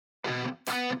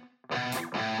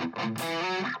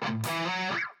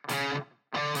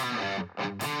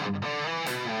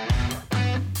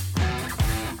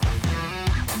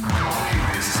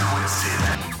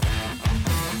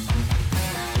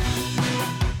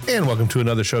And welcome to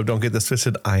another show of Don't Get This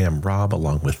Twisted. I am Rob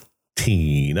along with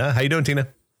Tina. How you doing, Tina?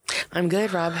 I'm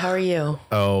good, Rob. How are you?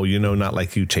 Oh, not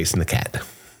like you chasing the cat.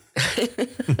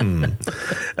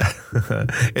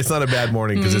 It's not a bad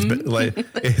morning because it's been like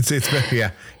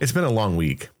it's been a long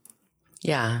week.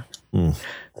 Yeah. I'm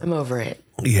over it.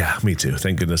 Yeah, me too.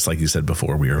 Thank goodness, like you said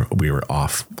before, we were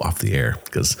off the air,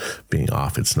 because being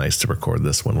off, it's nice to record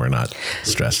this when we're not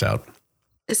stressed out.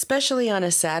 Especially on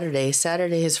a Saturday.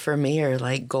 Saturdays for me are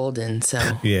like golden. So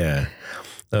yeah.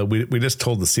 We just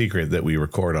told the secret that we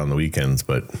record on the weekends,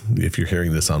 but if you're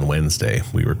hearing this on Wednesday,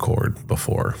 we record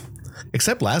before.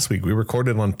 Except last week, we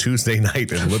recorded on Tuesday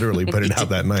night and literally put it out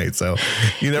that night. So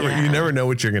you never know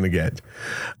what you're going to get.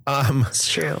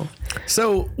 It's true.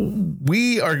 So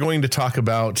we are going to talk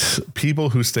about people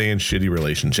who stay in shitty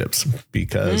relationships,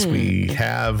 because we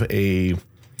have a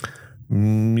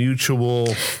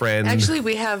mutual friend. Actually,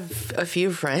 we have a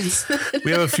few friends.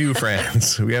 We have a few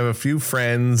friends. We have a few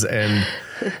friends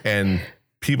and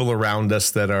people around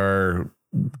us that are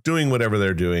doing whatever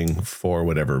they're doing for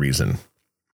whatever reason.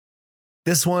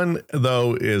 This one,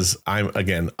 though, is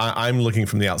I'm looking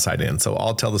from the outside in. So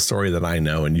I'll tell the story that I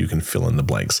know and you can fill in the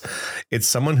blanks. It's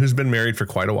someone who's been married for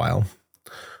quite a while,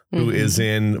 who is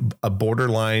in a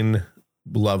borderline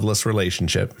loveless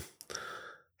relationship,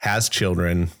 has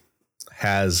children,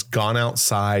 has gone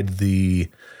outside the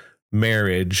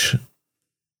marriage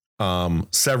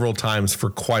several times for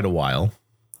quite a while,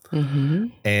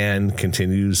 and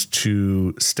continues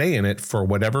to stay in it for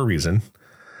whatever reason,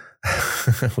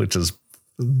 which is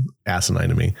asinine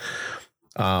to me.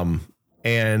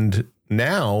 And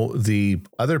now the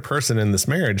other person in this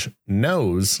marriage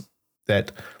knows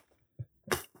that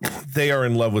they are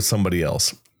in love with somebody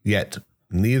else, yet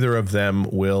neither of them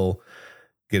will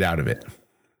get out of it.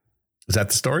 Is that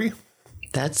the story?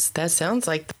 That sounds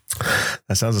like.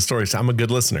 That sounds the story. So I'm a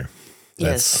good listener.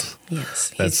 Yes.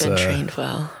 He's been trained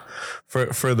well. For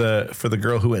the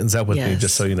girl who ends up with me,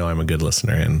 just so you know, I'm a good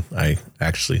listener, and I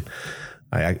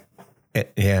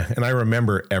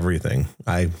remember everything.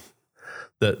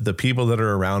 The people that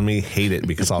are around me hate it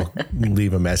because I'll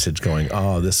leave a message going,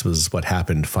 "Oh, this was what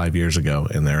happened 5 years ago,"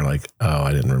 and they're like, "Oh,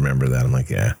 I didn't remember that." I'm like,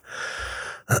 "Yeah,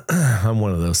 I'm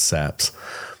one of those saps."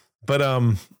 But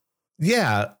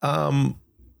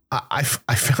I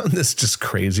found this just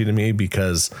crazy to me,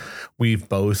 because we've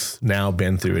both now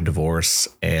been through a divorce,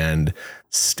 and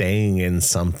staying in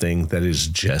something that is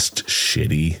just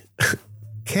shitty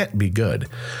can't be good.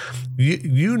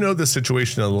 You know the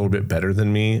situation a little bit better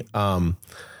than me.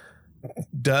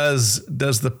 Does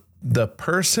the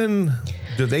person,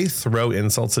 do they throw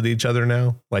insults at each other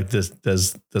now? Like does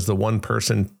the one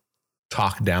person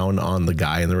talk down on the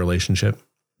guy in the relationship?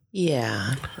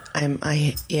 Yeah,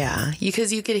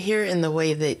 because you could hear in the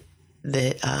way that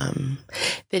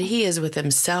he is with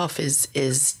himself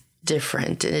is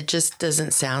different, and it just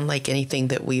doesn't sound like anything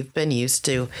that we've been used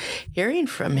to hearing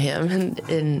from him.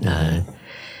 And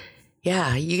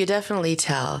you could definitely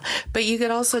tell, but you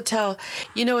could also tell.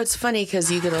 It's funny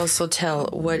because you could also tell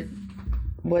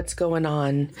what's going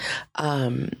on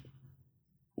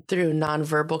through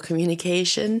nonverbal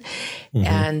communication.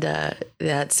 And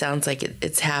that sounds like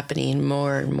it's happening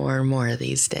more and more and more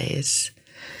these days.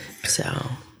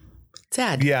 So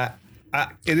sad. Yeah,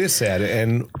 it is sad.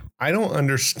 And I don't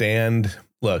understand.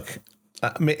 Look,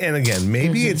 and again,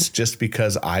 maybe it's just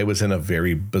because I was in a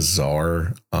very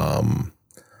bizarre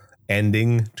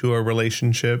ending to a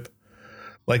relationship.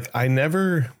 Like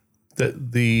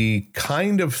the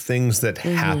kind of things that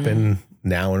happen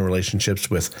now in relationships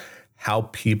with how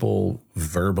people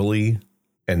verbally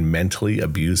and mentally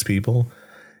abuse people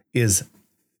is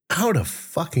out of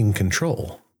fucking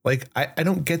control. Like, I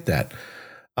don't get that.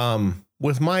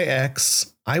 With my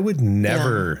ex, I would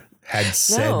never had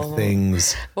said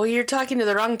things. Well, you're talking to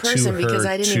the wrong person, because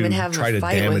I didn't even have a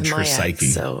fight with my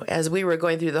ex. So as we were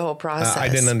going through the whole process, I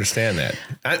didn't understand that.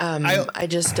 I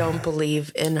just don't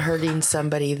believe in hurting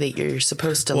somebody that you're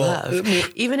supposed to love,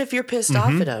 even if you're pissed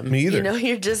off at them. Me either.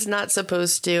 You're just not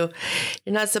supposed to.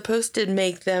 You're not supposed to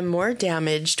make them more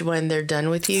damaged when they're done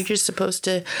with you. You're supposed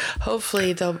to.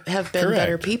 Hopefully, they'll have been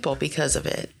better people because of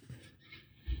it.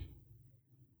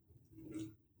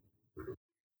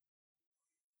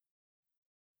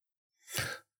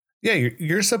 Yeah,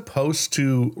 you're supposed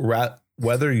to,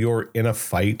 whether you're in a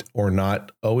fight or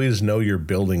not, always know you're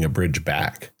building a bridge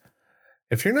back.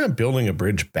 If you're not building a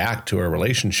bridge back to a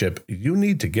relationship, you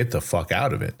need to get the fuck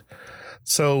out of it.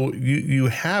 So you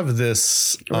have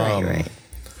this,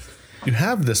 you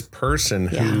have this person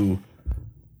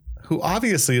who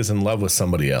obviously is in love with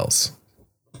somebody else.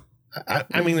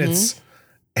 I mean,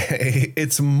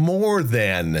 it's more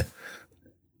than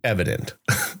evident.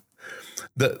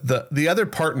 The other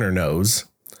partner knows.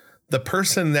 The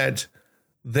person that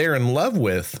they're in love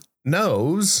with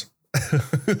knows.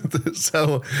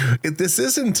 So this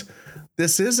isn't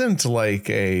like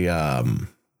it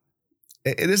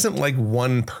isn't like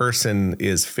one person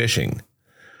is fishing,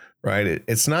 right?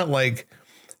 It's not like,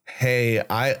 hey,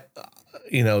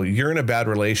 you're in a bad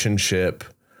relationship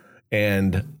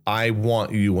and I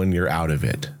want you when you're out of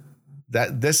it.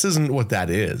 This isn't what that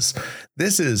is.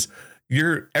 This is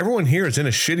everyone here is in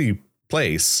a shitty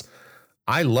place.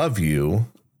 I love you.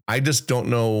 I just don't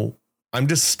know. I'm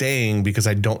just staying because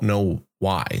I don't know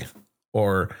why.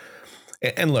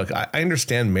 And look, I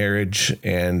understand marriage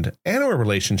and our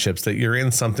relationships, that you're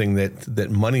in something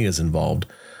that money is involved.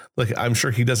 Look, I'm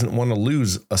sure he doesn't want to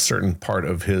lose a certain part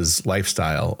of his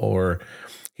lifestyle, or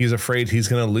he's afraid he's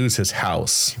going to lose his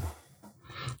house.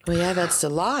 Well, yeah, that's a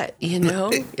lot,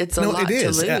 it's a lot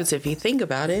to lose if you think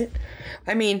about it.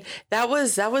 I mean, that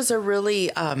was a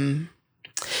really,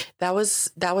 that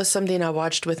was something I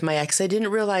watched with my ex. I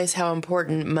didn't realize how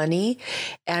important money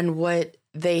and what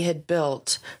they had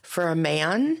built for a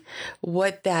man,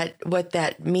 what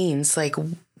that means, like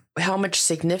how much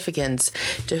significance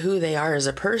to who they are as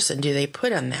a person do they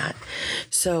put on that.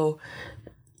 So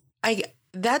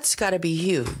that's got to be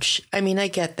huge. I mean, I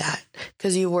get that,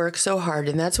 because you work so hard,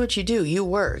 and that's what you do. You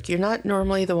work. You're not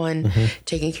normally the one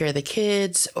taking care of the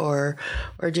kids or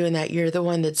doing that. You're the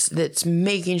one that's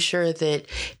making sure that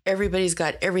everybody's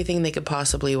got everything they could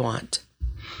possibly want.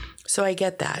 So I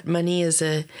get that. Money is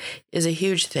a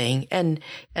huge thing. And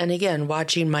again,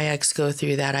 watching my ex go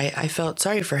through that, I felt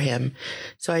sorry for him.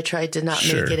 So I tried to not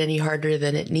make it any harder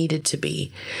than it needed to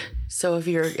be. So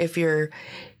if you're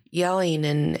yelling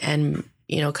and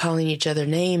calling each other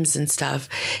names and stuff,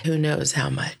 who knows how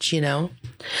much, I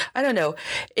don't know.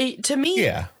 To me,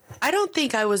 I don't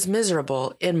think I was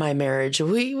miserable in my marriage.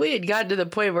 We had gotten to the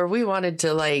point where we wanted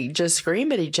to just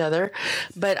scream at each other,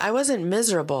 but I wasn't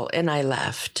miserable and I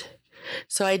left.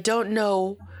 So I don't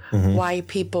know why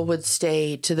people would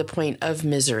stay to the point of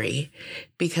misery,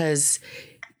 because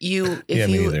if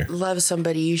you love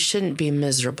somebody, you shouldn't be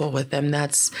miserable with them.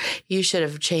 You should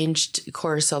have changed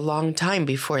course a long time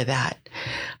before that.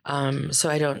 So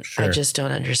I just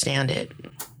don't understand it.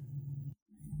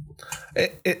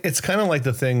 It's kind of like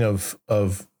the thing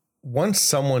of once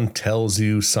someone tells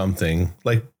you something,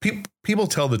 like people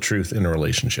tell the truth in a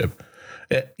relationship,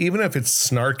 even if it's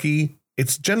snarky,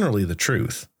 it's generally the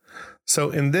truth. So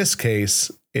in this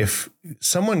case, if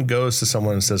someone goes to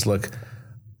someone and says, look,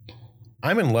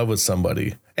 I'm in love with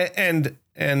somebody, and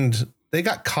they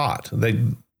got caught.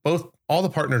 All the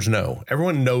partners know.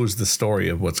 Everyone knows the story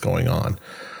of what's going on.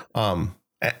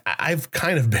 I've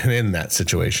kind of been in that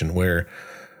situation where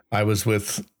I was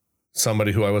with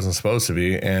somebody who I wasn't supposed to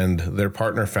be, and their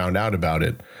partner found out about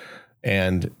it.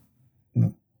 And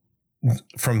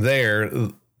from there,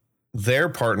 their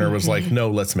partner was like, no,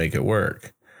 let's make it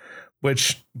work.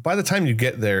 Which by the time you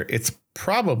get there, it's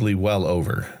probably well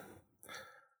over.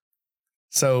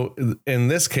 So in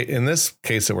this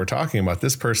case that we're talking about,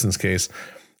 this person's case,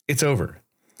 it's over.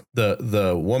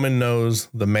 The woman knows,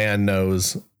 the man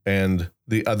knows, and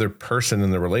the other person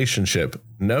in the relationship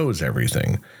knows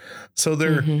everything. So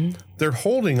they're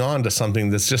holding on to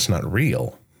something that's just not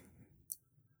real.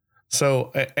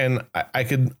 So, and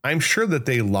I'm sure that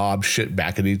they lob shit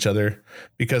back at each other,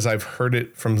 because I've heard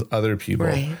it from other people.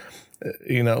 Right.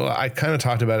 I kind of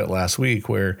talked about it last week,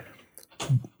 where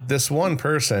this one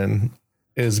person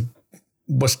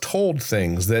was told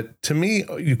things that, to me,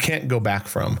 you can't go back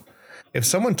from. If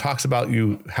someone talks about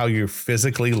how you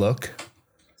physically look,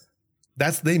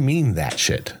 they mean that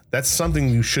shit. That's something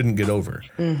you shouldn't get over.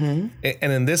 And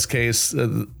in this case,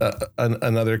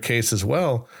 another case as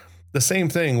well, the same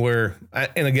thing where,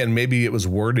 and again, maybe it was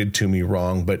worded to me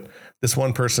wrong, but this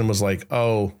one person was like,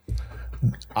 oh,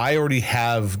 I already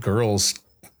have girls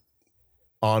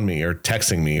on me or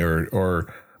texting me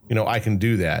or I can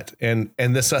do that. And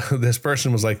this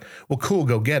person was like, well, cool,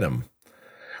 go get them.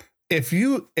 If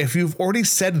you've already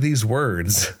said these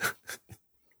words,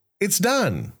 it's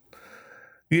done.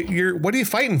 What are you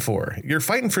fighting for? You're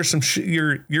fighting for some shit.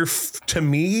 You're to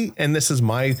me, and this is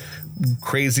my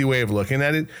crazy way of looking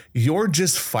at it, you're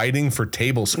just fighting for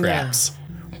table scraps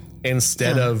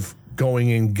instead of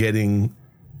going and getting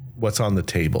what's on the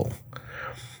table.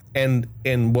 And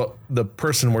what the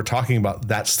person we're talking about,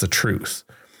 that's the truth.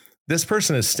 This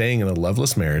person is staying in a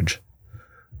loveless marriage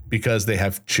because they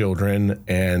have children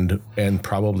and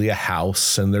probably a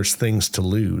house, and there's things to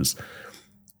lose.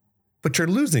 But you're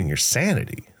losing your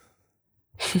sanity.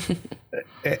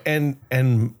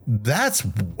 and that's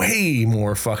way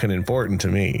more fucking important to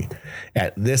me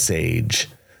at this age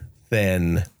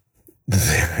than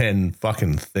than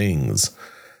fucking things.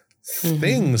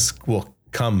 Things will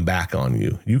come back on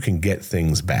you. You can get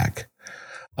things back.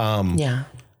 Yeah.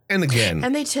 And again,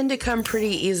 And they tend to come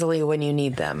pretty easily when you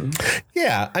need them.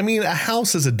 yeah, I mean, a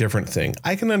house is a different thing.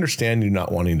 I can understand you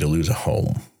not wanting to lose a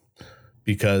home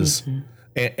because,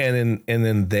 and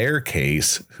in their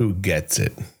case, who gets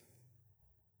it,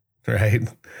 right?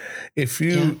 If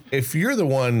you're the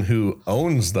one who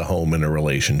owns the home in a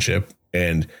relationship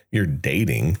and you're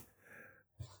dating,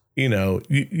 you know,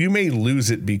 you may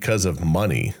lose it because of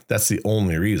money. That's the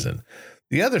only reason.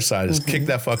 The other side is kick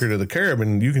that fucker to the curb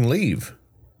and you can leave.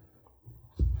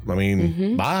 I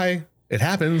mean, bye. It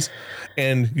happens.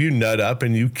 And you nut up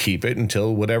and you keep it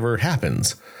until whatever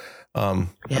happens. I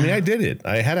mean, I did it.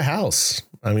 I had a house.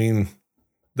 I mean,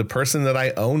 the person that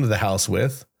I owned the house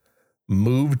with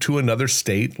moved to another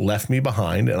state, left me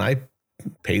behind, and I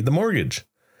paid the mortgage.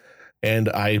 And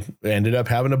I ended up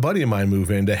having a buddy of mine move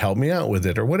in to help me out with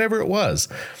it or whatever it was.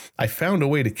 I found a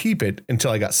way to keep it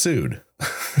until I got sued.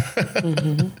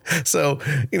 So,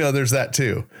 you know, there's that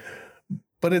too.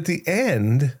 But at the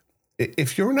end,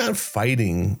 if you're not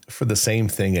fighting for the same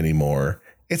thing anymore,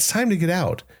 it's time to get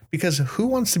out, because who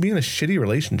wants to be in a shitty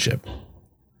relationship?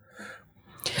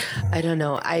 I don't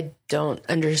know. I don't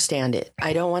understand it.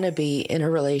 I don't want to be in a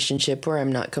relationship where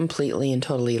I'm not completely and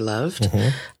totally loved.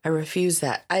 I refuse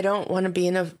that. I don't want to be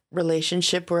in a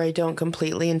relationship where I don't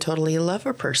completely and totally love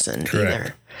a person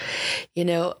either. You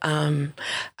know,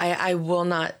 I will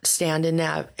not stand and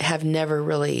have never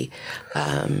really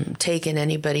taken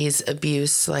anybody's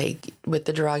abuse, like with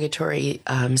the derogatory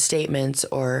statements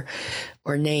or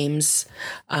names.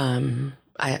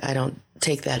 I don't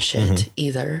take that shit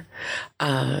either.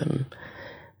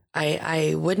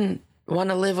 I wouldn't want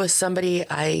to live with somebody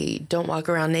I don't walk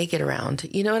around naked around.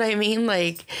 You know what I mean?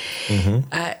 Like,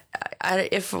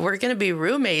 if we're going to be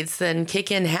roommates, then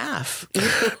kick in half.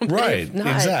 Right. Not,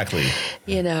 exactly.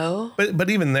 You know,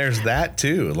 but even there's that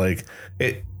too. Like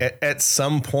at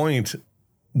some point,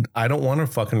 I don't want a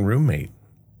fucking roommate.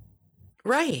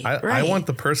 Right. I want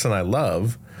the person I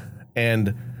love.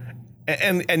 And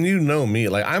you know me,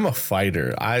 like I'm a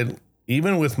fighter.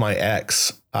 Even with my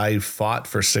ex, I fought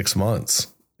for 6 months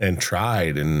and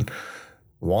tried and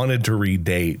wanted to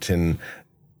redate and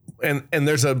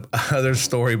there's other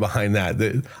story behind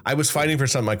that I was fighting for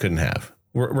something I couldn't have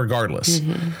regardless.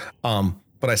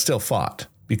 But I still fought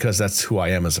because that's who I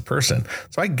am as a person.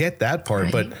 So I get that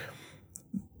part, but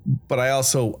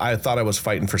I thought I was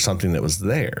fighting for something that was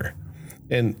there.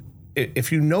 And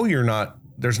if you know you're not,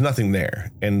 there's nothing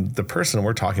there. And the person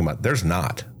we're talking about, there's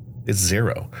not. It's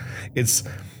zero. It's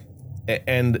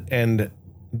and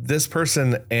this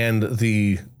person and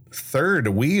the third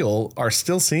wheel are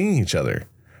still seeing each other.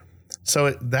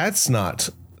 So that's not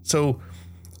so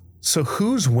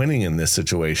who's winning in this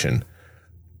situation?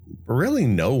 Really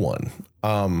no one.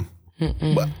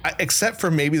 But except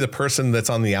for maybe the person that's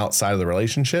on the outside of the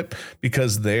relationship,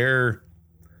 because they're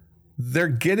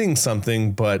getting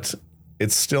something, but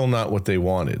it's still not what they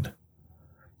wanted.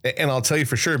 And I'll tell you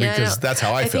for sure, because that's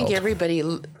how I felt.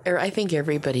 I think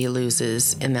everybody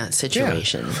loses in that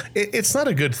situation. Yeah. It's not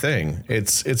a good thing.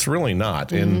 It's really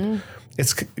not. And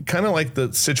it's kind of like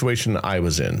the situation I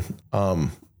was in.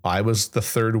 I was the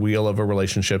third wheel of a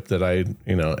relationship that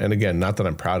and again, not that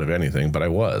I'm proud of anything, but I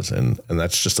was, and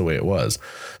that's just the way it was.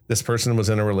 This person was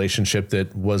in a relationship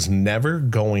that was never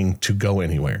going to go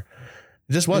anywhere.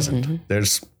 It just wasn't.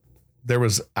 There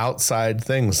was outside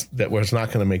things that was not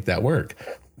going to make that work.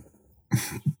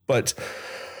 But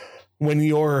when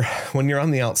you're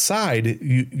on the outside,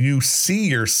 you see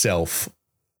yourself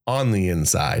on the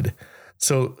inside.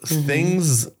 So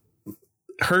things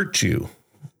hurt you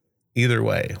either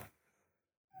way.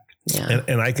 Yeah.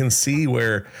 And I can see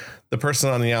where the person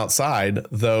on the outside,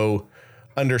 though,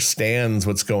 understands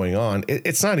what's going on.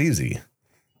 It's not easy.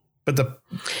 But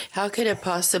how could it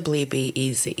possibly be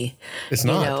easy? It's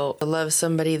not. You know, love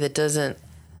somebody that doesn't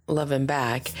love him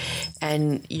back,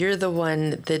 and you're the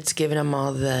one that's giving him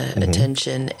all the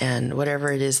attention and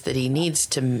whatever it is that he needs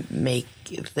to make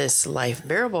this life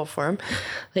bearable for him.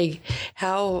 Like,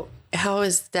 how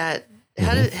is that?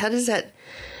 How does that?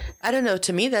 I don't know.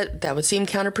 To me, that would seem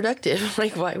counterproductive.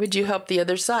 Like, why would you help the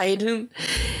other side?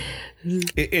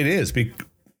 It is.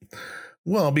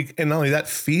 And not only that,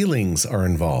 feelings are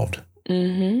involved.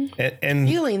 And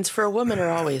feelings for a woman are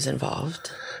always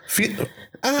involved.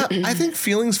 I think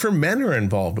feelings for men are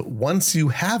involved once you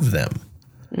have them.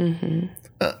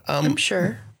 I'm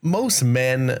sure. Most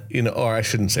men, or I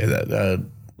shouldn't say that.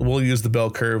 We'll use the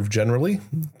bell curve generally.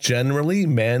 Generally,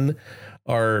 men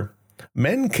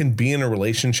can be in a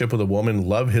relationship with a woman,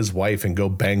 love his wife, and go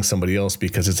bang somebody else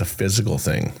because it's a physical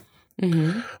thing.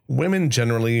 Women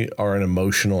generally are an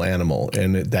emotional animal,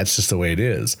 and that's just the way it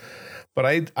is.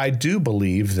 But I do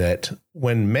believe that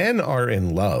when men are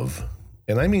in love,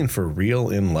 and I mean for real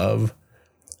in love,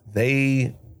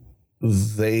 they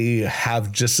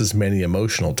have just as many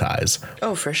emotional ties.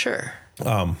 Oh, for sure.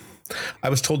 I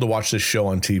was told to watch this show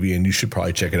on TV, and you should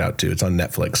probably check it out too. It's on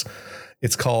Netflix.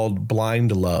 It's called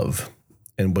Blind Love.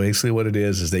 And basically what it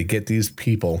is they get these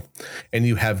people and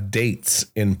you have dates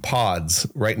in pods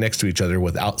right next to each other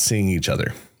without seeing each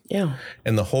other. Yeah.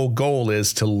 And the whole goal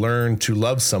is to learn to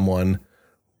love someone,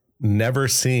 never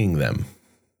seeing them.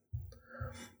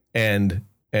 And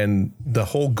the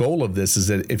whole goal of this is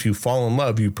that if you fall in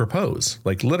love, you propose,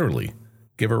 like literally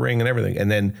give a ring and everything. And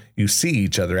then you see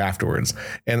each other afterwards.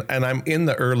 And I'm in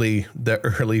the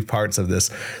early parts of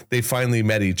this. They finally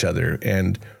met each other,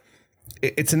 and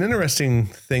it's an interesting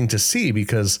thing to see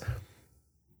because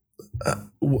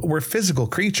we're physical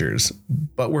creatures,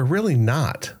 but we're really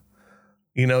not.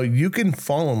 You know, you can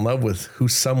fall in love with who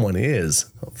someone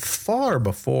is far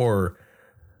before,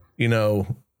 you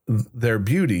know, their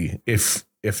beauty, if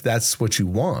that's what you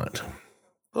want.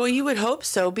 Well, you would hope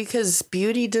so, because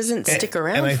beauty doesn't stick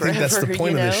around forever. And I think that's the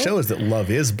point of this show, is that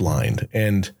love is blind,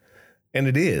 and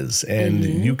it is. And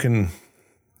you can...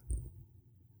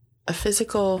 A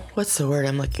physical, what's the word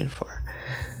I'm looking for?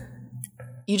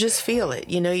 You just feel it.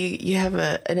 You know, you have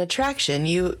an attraction.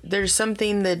 There's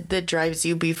something that drives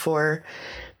you before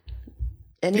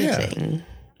anything. Yeah.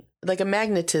 Like a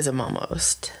magnetism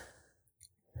almost.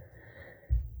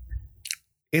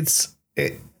 It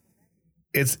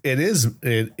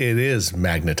is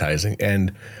magnetizing,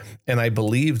 and I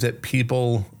believe that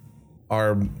people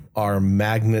are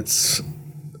magnets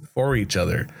for each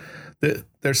other.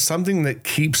 There's something that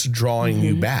keeps drawing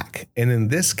you back, and in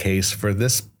this case, for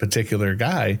this particular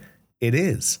guy,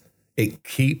 it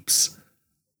keeps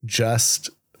just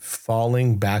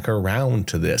falling back around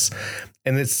to this,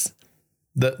 and it's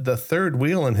the third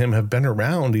wheel and him have been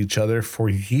around each other for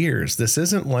years. This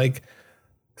isn't like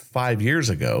 5 years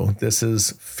ago. This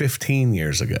is 15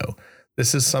 years ago.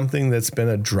 This is something that's been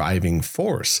a driving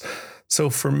force. So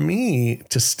for me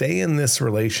to stay in this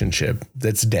relationship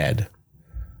that's dead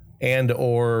and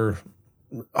or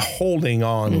holding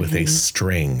on with a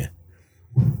string,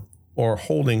 or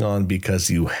holding on because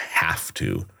you have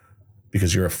to,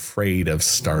 because you're afraid of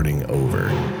starting over,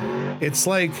 it's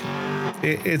like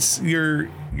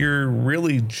you're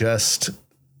really just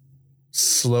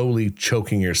slowly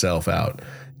choking yourself out.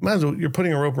 Might as well, you're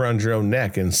putting a rope around your own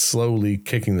neck and slowly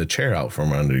kicking the chair out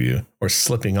from under you or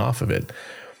slipping off of it.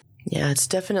 Yeah, it's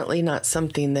definitely not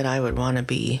something that I would want to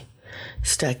be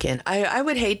stuck in. I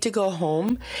would hate to go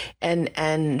home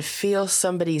and feel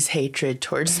somebody's hatred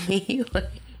towards me.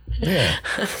 Yeah.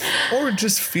 Or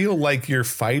just feel like you're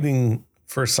fighting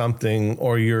for something,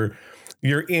 or you're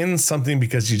in something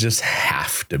because you just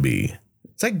have to be.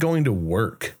 It's like going to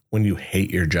work when you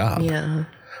hate your job. Yeah.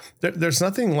 There's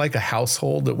nothing like a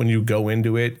household that when you go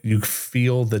into it, you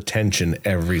feel the tension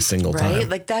every single time. Right?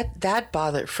 Like that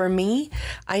bothered. For me,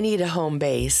 I need a home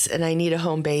base, and I need a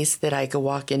home base that I could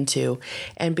walk into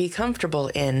and be comfortable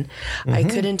in. I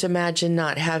couldn't imagine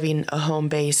not having a home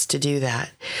base to do that.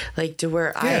 Like to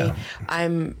where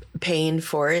I'm paying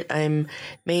for it. I'm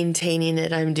maintaining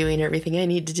it. I'm doing everything I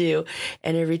need to do.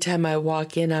 And every time I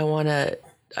walk in, I want to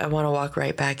walk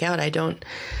right back out.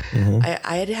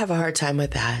 I'd have a hard time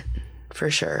with that, for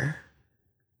sure.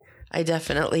 I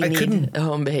definitely need a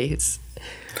home base.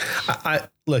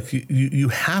 Look, you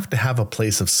have to have a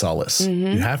place of solace.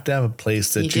 You have to have a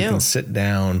place that you can sit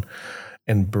down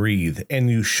and breathe. And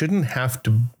you shouldn't have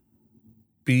to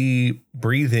be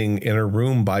breathing in a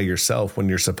room by yourself when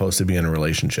you're supposed to be in a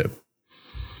relationship.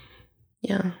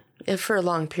 Yeah. If for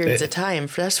long periods of time,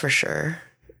 that's for sure.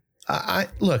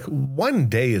 Look, one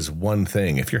day is one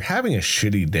thing. If you're having a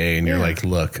shitty day and you're like,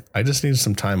 look, I just need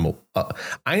some time.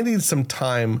 I need some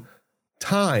time,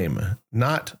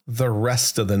 not the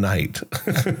rest of the night.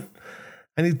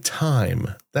 I need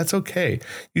time. That's okay.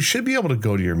 You should be able to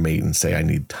go to your mate and say, I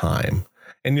need time.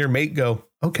 And your mate go,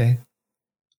 okay,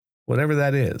 whatever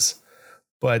that is.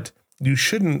 But you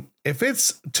shouldn't, if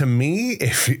it's, to me,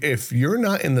 if you're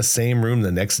not in the same room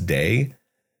the next day,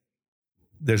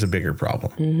 there's a bigger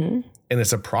problem. And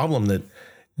it's a problem that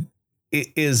it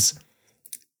is,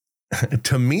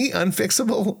 to me,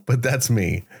 unfixable, but that's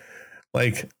me.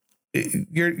 Like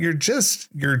you're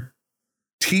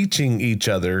teaching each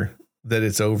other that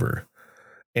it's over,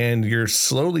 and you're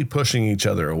slowly pushing each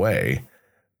other away,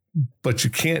 but you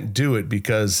can't do it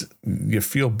because you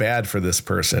feel bad for this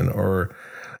person, or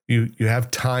you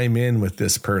have time in with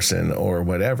this person or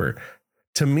whatever.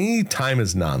 To me, time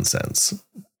is nonsense.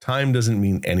 Time doesn't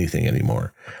mean anything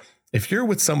anymore. If you're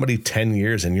with somebody 10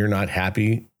 years and you're not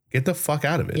happy, get the fuck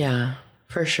out of it. Yeah,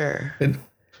 for sure.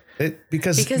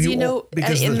 Because in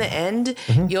the end,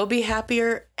 you'll be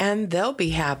happier and they'll be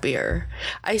happier.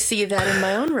 I see that in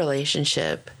my own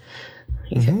relationship.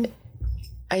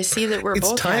 I see that we're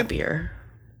both happier.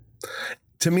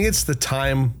 To me, it's the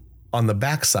time on the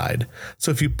backside.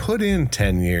 So if you put in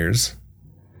 10 years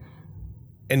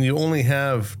and you only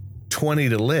have 20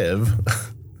 to live,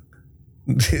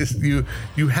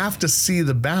 you have to see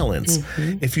the balance.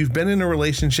 If you've been in a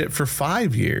relationship for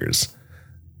 5 years,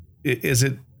 is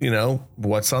it,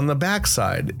 what's on the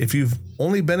backside? If you've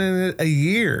only been in it a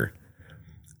year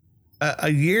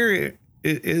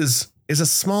is a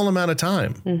small amount of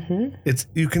time.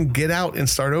 You can get out and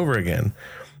start over again.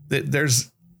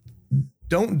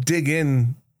 Don't dig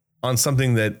in on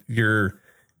something that you're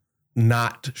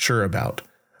not sure about,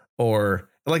 or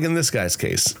like in this guy's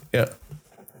case,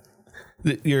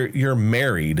 you're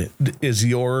married.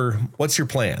 What's your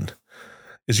plan?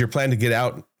 Is your plan to get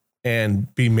out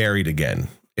and be married again?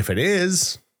 If it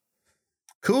is,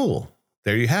 cool.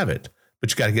 There you have it.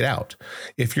 But you got to get out.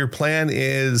 If your plan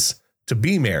is to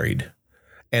be married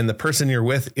and the person you're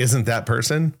with isn't that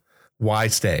person, why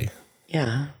stay?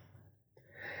 Yeah.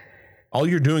 All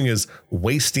you're doing is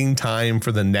wasting time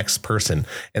for the next person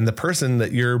and the person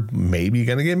that you're maybe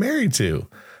going to get married to.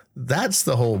 That's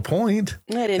the whole point.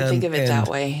 I didn't think of it that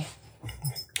way.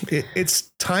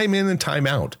 It's time in and time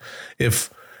out. If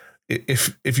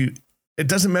you, it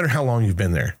doesn't matter how long you've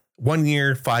been there, 1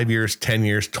 year, 5 years, 10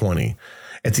 years, 20.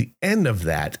 At the end of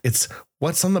that, it's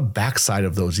what's on the backside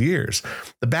of those years.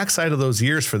 The backside of those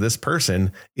years for this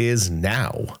person is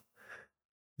now.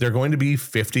 They're going to be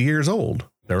 50 years old.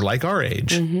 They're like our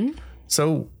age.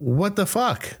 So what the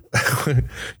fuck?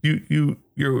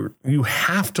 You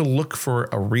have to look for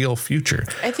a real future.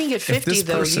 I think at 50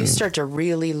 you start to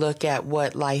really look at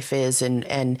what life is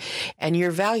and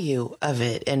your value of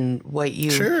it and what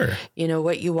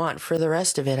what you want for the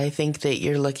rest of it. I think that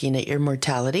you're looking at your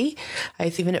mortality. I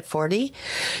think even at 40.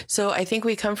 So I think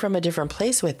we come from a different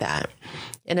place with that.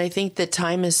 And I think that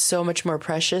time is so much more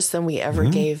precious than we ever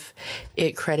gave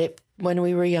it credit when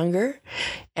we were younger.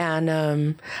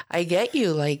 And I get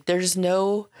you. Like there's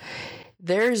no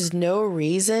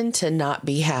reason to not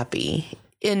be happy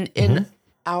in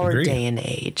our day and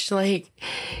age. Like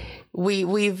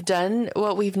we've done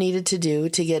what we've needed to do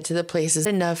to get to the places.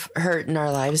 Enough hurt in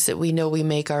our lives that we know we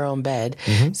make our own bed.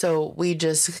 So we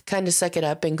just kind of suck it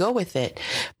up and go with it.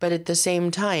 But at the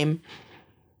same time,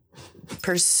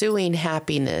 pursuing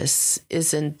happiness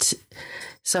isn't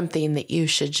something that you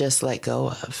should just let go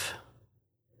of.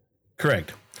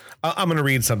 Correct. I'm going to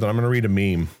read something. I'm going to read a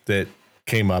meme that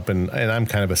came up, and I'm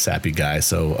kind of a sappy guy,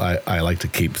 so I like to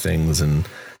keep things and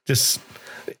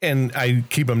I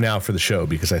keep them now for the show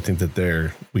because I think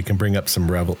that we can bring up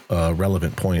some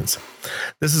relevant points.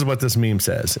 This is what this meme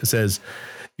says. It says,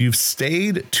 "You've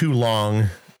stayed too long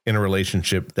in a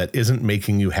relationship that isn't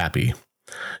making you happy.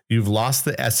 You've lost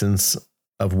the essence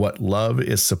of what love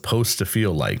is supposed to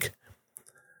feel like.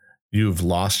 You've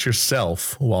lost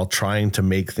yourself while trying to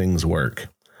make things work.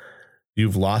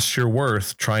 You've lost your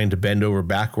worth trying to bend over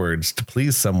backwards to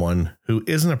please someone who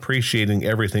isn't appreciating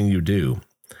everything you do.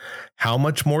 How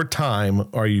much more time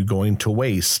are you going to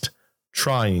waste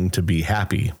trying to be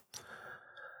happy?"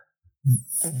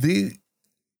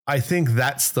 I think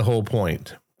that's the whole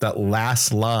point. That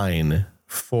last line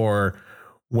for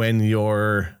when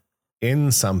you're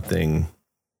in something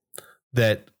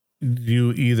that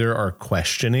you either are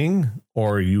questioning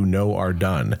or are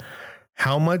done.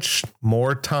 How much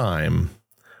more time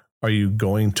are you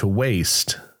going to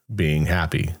waste being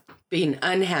happy? Being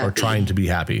unhappy. Or trying to be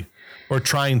happy. Or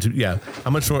trying to,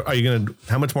 How much more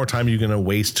time are you going to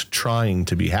waste trying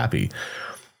to be happy?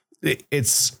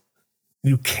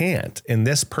 You can't. And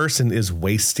this person is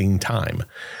wasting time.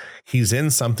 He's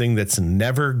in something that's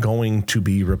never going to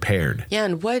be repaired. Yeah.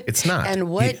 And it's not. And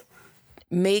what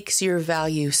makes your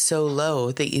value so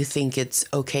low that you think it's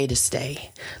okay to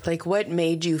stay? Like what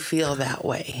made you feel that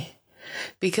way?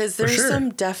 Because there's some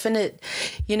definite,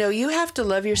 you have to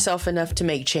love yourself enough to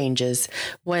make changes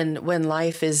when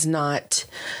life is not,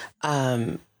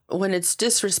 when it's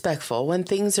disrespectful, when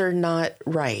things are not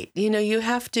right. You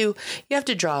have to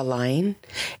draw a line.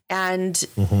 And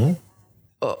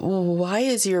why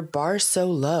is your bar so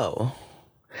low?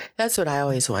 That's what I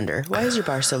always wonder. Why is your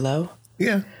bar so low?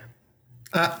 Yeah.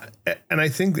 And I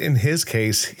think in his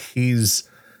case, he's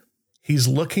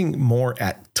looking more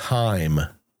at time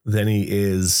than he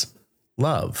is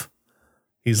love.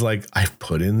 He's like, I've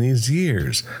put in these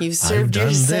years. You've served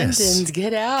your sentence.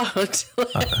 Get out.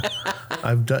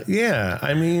 I've done. Yeah.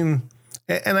 I mean,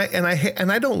 and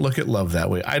I don't look at love that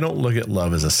way. I don't look at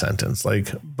love as a sentence, like,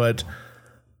 but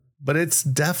it's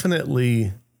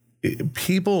definitely,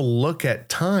 people look at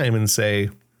time and say,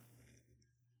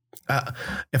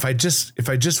 if I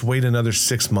just wait another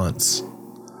 6 months,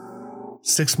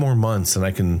 6 more months,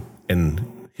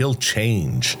 and he'll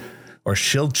change or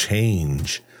she'll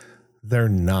change. They're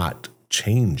not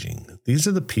changing. These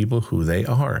are the people who they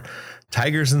are.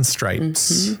 Tigers and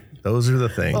stripes. Mm-hmm. Those are the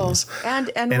things. Well,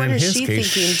 and what is she thinking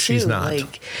too? She's not.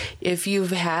 Like, if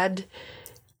you've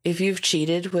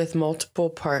cheated with multiple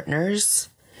partners,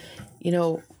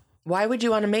 why would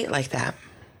you want to mate like that?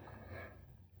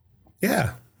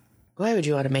 Yeah. Why would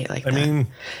you want to mate like that?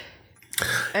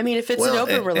 I mean, if it's an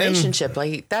open relationship,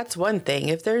 like, that's one thing.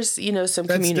 If there's, some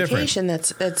communication,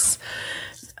 that's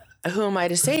who am I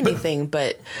to say anything?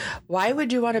 But why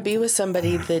would you want to be with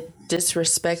somebody that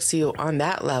disrespects you on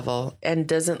that level and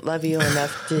doesn't love you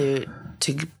enough to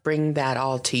bring that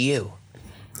all to you?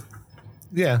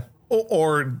 Yeah.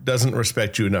 Or doesn't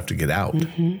respect you enough to get out.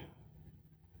 Mm-hmm.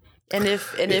 And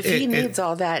if he needs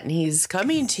all that and he's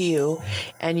coming to you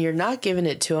and you're not giving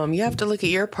it to him, you have to look at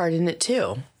your part in it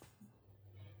too.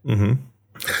 Mm-hmm.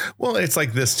 Well, it's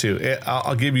like this too.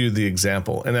 I'll give you the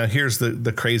example. And now here's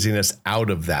the craziness out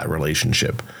of that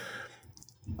relationship.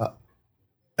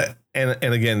 And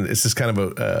again, it's just kind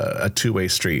of a two-way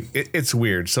street. It's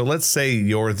weird. So let's say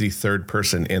you're the third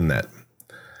person in that.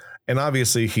 And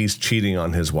obviously he's cheating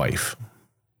on his wife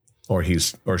or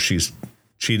she's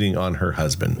cheating on her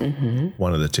husband. Mm-hmm.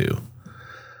 One of the two.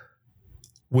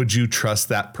 Would you trust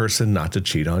that person not to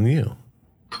cheat on you?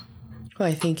 Well,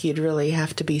 I think you'd really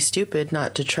have to be stupid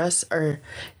not to trust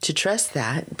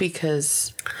that,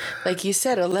 because, like you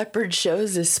said, a leopard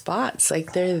shows his spots.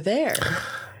 Like, they're there.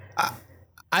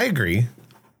 I agree,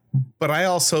 but I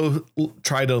also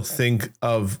try to think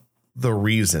of the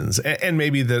reasons, and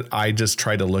maybe that I just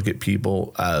try to look at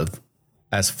people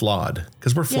as flawed,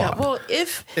 because we're flawed. Yeah, well,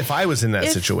 if I was in that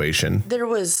situation, there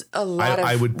was a lot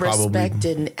of respect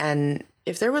and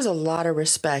if there was a lot of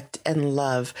respect and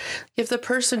love, if the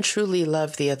person truly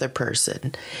loved the other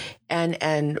person and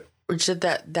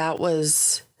that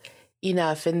was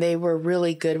enough, and they were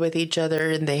really good with each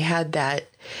other, and they had that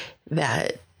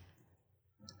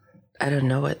I don't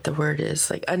know what the word is,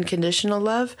 like unconditional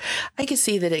love, I could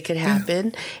see that it could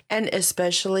happen. And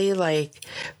especially, like,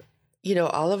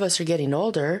 all of us are getting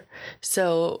older.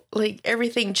 So, like,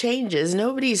 everything changes.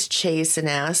 Nobody's chasing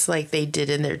ass like they did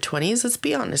in their 20s. Let's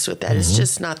be honest with that. Mm-hmm. It's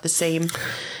just not the same.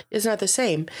 It's not the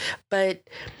same. But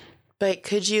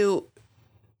you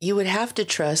would have to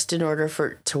trust in order for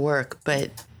it to work.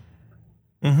 But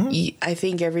mm-hmm. I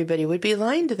think everybody would be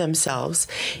lying to themselves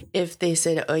if they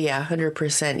said, oh, yeah,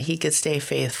 100% he could stay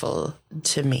faithful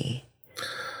to me.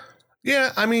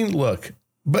 Yeah, I mean, look.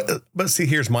 But see,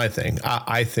 here's my thing.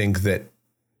 I think that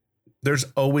there's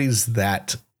always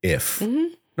that if,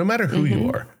 mm-hmm. no matter who mm-hmm.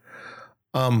 you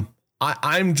are.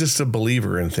 I'm just a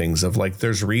believer in things of, like,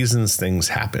 there's reasons things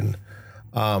happen.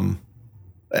 And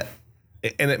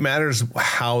it matters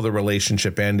how the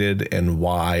relationship ended and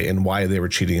why they were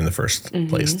cheating in the first mm-hmm.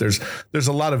 place. There's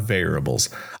a lot of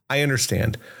variables. I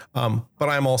understand. But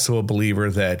I'm also a believer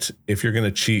that if you're going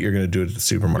to cheat, you're going to do it at the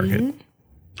supermarket.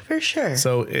 Mm-hmm. For sure.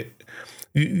 So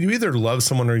you either love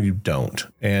someone or you don't.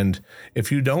 And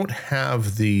if you don't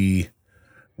have the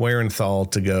wherewithal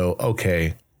to go,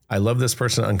 okay, I love this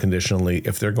person unconditionally.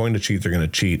 If they're going to cheat, they're going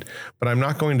to cheat. But I'm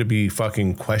not going to be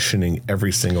fucking questioning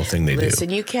every single thing they do. Listen,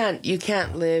 you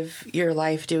can't live your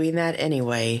life doing that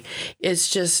anyway. It's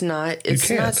just not, it's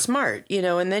not smart,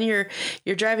 and then you're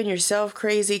driving yourself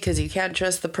crazy because you can't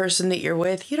trust the person that you're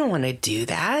with. You don't want to do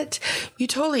that. You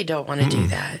totally don't want to do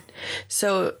that.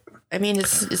 So, I mean,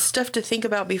 it's stuff to think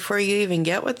about before you even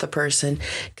get with the person.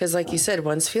 Because, like you said,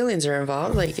 once feelings are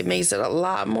involved, like, it makes it a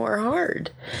lot more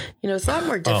hard. It's a lot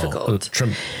more difficult.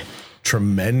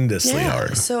 Tremendously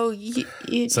hard. So you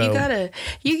gotta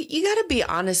be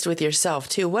honest with yourself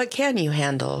too. What can you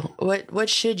handle? What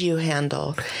should you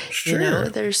handle? Sure.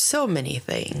 There's so many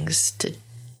things to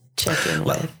check in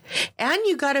with. And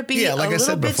you got to be a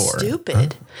little bit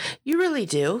stupid. You really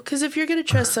do. Because if you're going to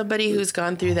trust somebody who's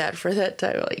gone through that for that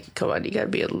time, like, come on, you got to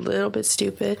be a little bit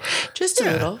stupid. Just a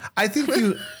little. I think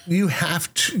you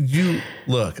have to,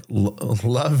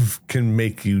 love can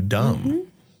make you dumb. Mm-hmm.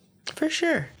 For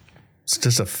sure. It's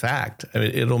just a fact. I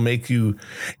mean, it'll make you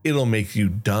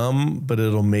dumb, but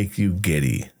it'll make you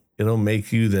giddy. It'll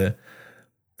make you the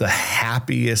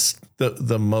happiest,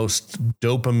 the most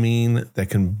dopamine that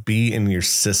can be in your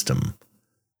system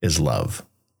is love.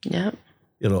 Yep.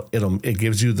 It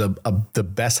gives you the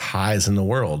best highs in the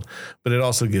world, but it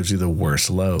also gives you the worst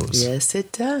lows. Yes,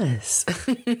 it does.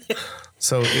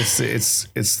 So it's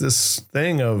this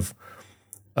thing of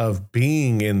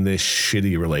being in this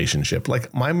shitty relationship.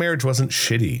 Like, my marriage wasn't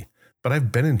shitty, but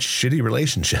I've been in shitty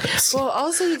relationships. Well,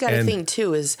 also you got to think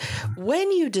too, is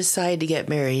when you decide to get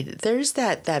married, there's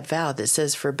that vow that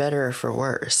says for better or for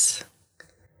worse.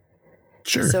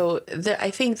 Sure. So I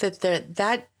think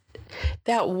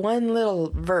that one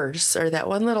little verse or that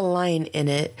one little line in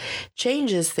it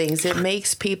changes things. It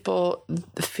makes people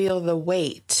feel the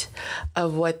weight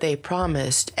of what they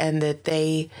promised, and that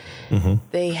they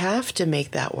have to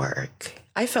make that work.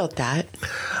 I felt that.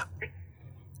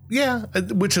 Yeah,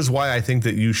 which is why I think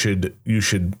that you should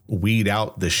weed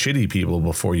out the shitty people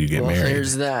before you get married.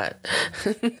 There's that.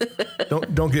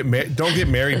 don't get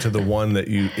married to the one that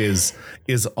is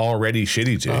already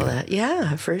shitty to you.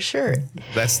 Yeah, for sure.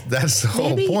 That's the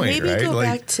whole point, maybe right? Maybe go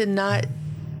back to not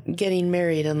getting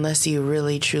married unless you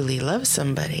really truly love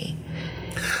somebody.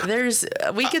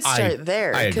 We could start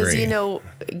there, because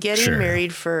getting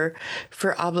married for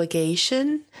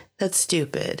obligation, that's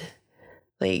stupid.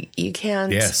 Like, you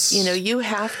can't, you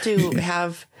have to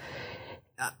have,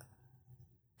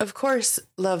 of course,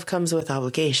 love comes with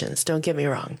obligations. Don't get me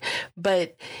wrong.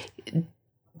 But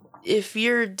if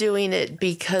you're doing it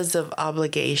because of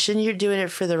obligation, you're doing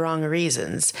it for the wrong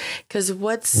reasons. Because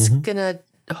what's going to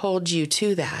hold you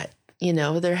to that?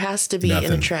 There has to be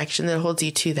an attraction that holds you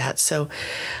to that. So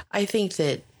I think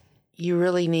that you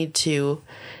really need to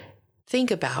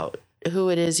think about who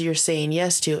it is you're saying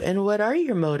yes to, and what are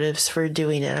your motives for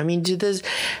doing it. I mean,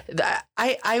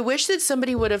 I wish that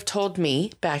somebody would have told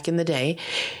me back in the day,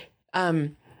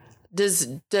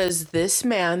 does this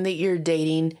man that you're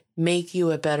dating make you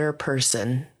a better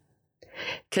person?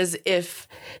 Because if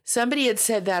somebody had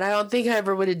said that, I don't think I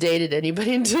ever would have dated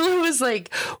anybody until I was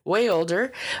like way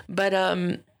older. But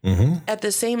at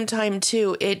the same time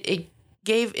too, it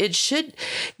should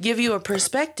give you a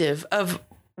perspective of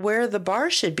where the bar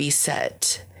should be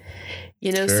set,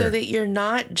 so that you're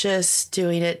not just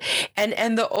doing it.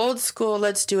 And the old school,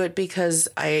 let's do it because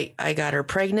I got her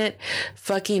pregnant,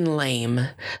 fucking lame.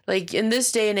 Like, in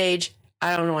this day and age,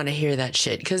 I don't want to hear that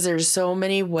shit, because there's so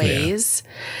many ways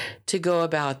to go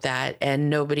about that, and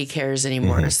nobody cares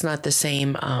anymore. It's not the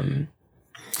same.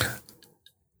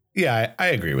 Yeah, I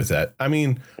agree with that. I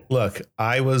mean, look,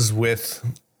 I was with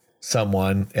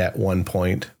someone at one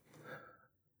point,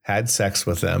 had sex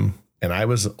with them, and I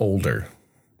was older.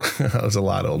 I was a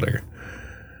lot older.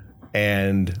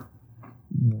 And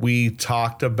we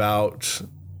talked about,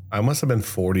 I must have been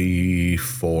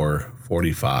 44,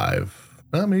 45.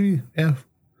 Maybe, yeah.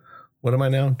 What am I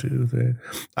now? 2, 3.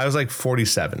 I was like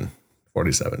 47.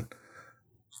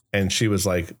 And she was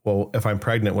like, well, if I'm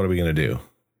pregnant, what are we going to do?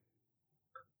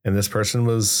 And this person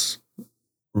was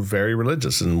very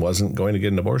religious and wasn't going to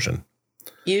get an abortion.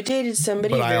 You dated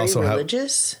somebody very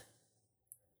religious?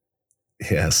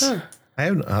 Yes. Huh.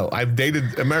 I've dated,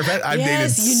 as a matter of fact, I've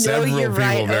dated several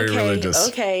people very religious.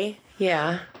 Okay.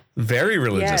 Yeah. Very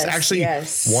religious. Actually,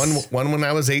 one when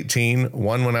I was 18,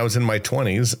 one when I was in my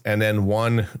 20s, and then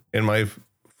one in my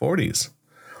 40s.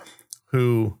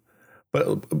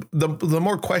 But the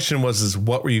more question was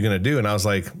what were you going to do? And I was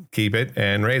like, keep it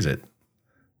and raise it.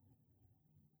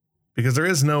 Because there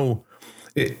is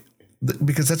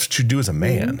because that's what you do as a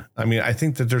man. I mean, I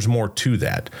think that there's more to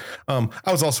that. I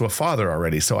was also a father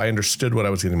already, so I understood what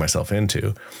I was getting myself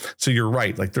into. So you're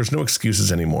right. Like, there's no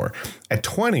excuses anymore. At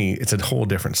 20, it's a whole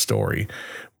different story.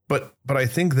 But I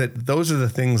think that those are the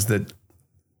things that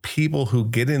people who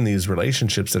get in these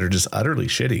relationships that are just utterly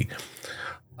shitty.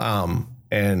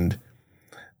 And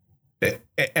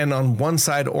on one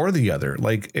side or the other,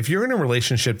 like, if you're in a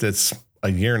relationship that's a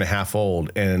year and a half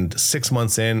old and 6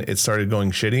 months in, it started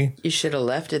going shitty. You should have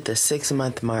left at the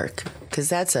 6-month mark, because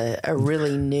that's a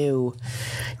really new,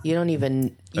 you don't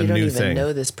even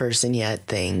know this person yet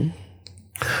thing.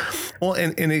 Well,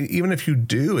 and even if you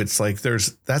do, it's like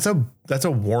that's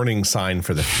a warning sign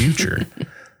for the future.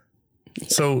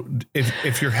 So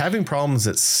if you're having problems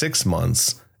at 6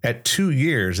 months, at 2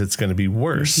 years, it's going to be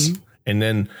worse. And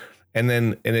then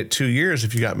at 2 years,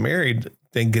 if you got married,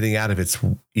 then getting out of it's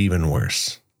even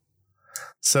worse.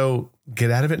 So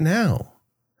get out of it now.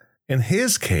 In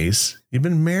his case, you've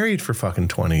been married for fucking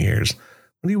 20 years.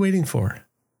 What are you waiting for?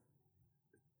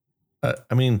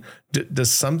 I mean, does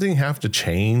something have to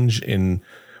change in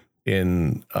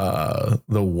the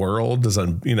world? Does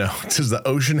the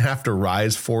ocean have to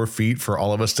rise 4 feet for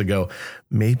all of us to go,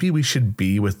 maybe we should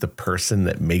be with the person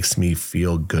that makes me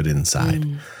feel good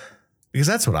inside? Because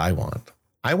that's what I want.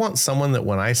 I want someone that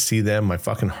when I see them, my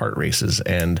fucking heart races,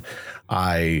 and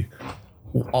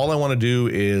all I want to do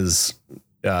is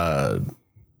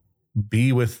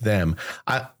be with them.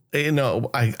 I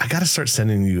got to start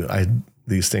sending you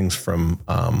these things from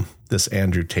this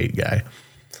Andrew Tate guy.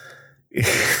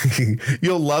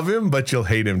 You'll love him, but you'll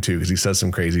hate him too, because he says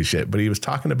some crazy shit. But he was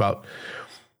talking about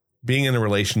being in a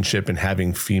relationship and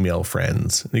having female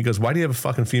friends. And he goes, why do you have a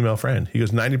fucking female friend? He goes,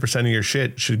 90% of your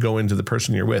shit should go into the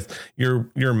person you're with.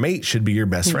 Your mate should be your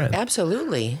best friend.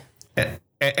 Absolutely.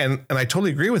 And I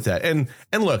totally agree with that. And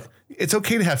look, it's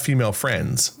okay to have female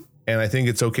friends. And I think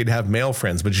it's okay to have male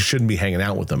friends, but you shouldn't be hanging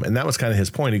out with them. And that was kind of his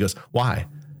point. He goes, why?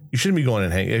 You shouldn't be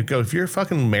going and if you're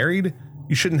fucking married,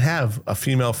 you shouldn't have a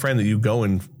female friend that you go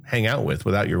and hang out with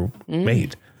without your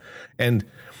mate. And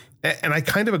I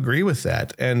kind of agree with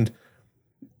that. And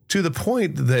to the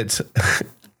point that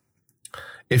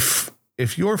if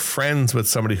you're friends with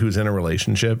somebody who's in a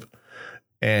relationship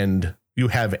and you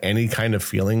have any kind of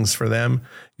feelings for them,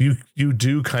 you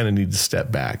do kind of need to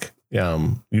step back.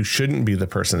 You shouldn't be the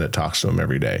person that talks to them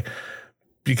every day,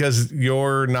 because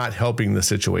you're not helping the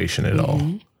situation at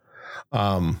all.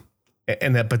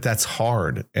 But that's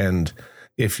hard. And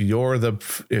if you're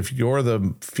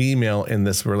the female in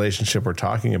this relationship we're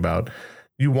talking about,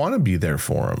 you want to be there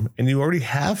for them, and you already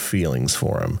have feelings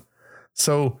for them.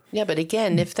 So yeah, but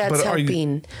again, if that's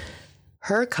helping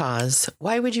her cause,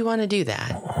 why would you want to do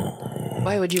that?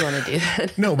 Why would you want to do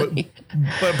that? No,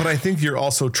 but I think you're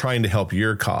also trying to help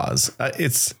your cause.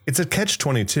 It's a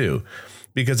catch-22,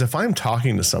 because if I'm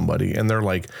talking to somebody and they're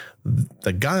like,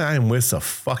 the guy I'm with's a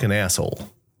fucking asshole,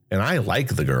 and I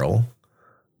like the girl,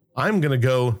 I'm going to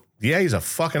go, yeah, he's a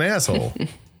fucking asshole.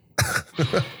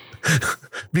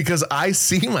 Because I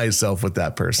see myself with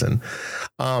that person.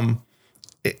 And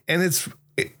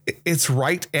it's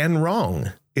right and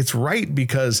wrong. It's right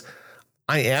because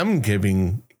I am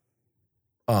giving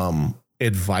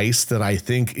advice that I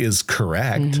think is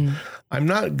correct. I'm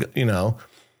not,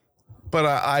 but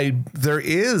I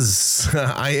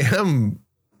am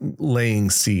laying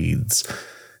seeds.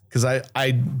 Because I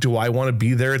want to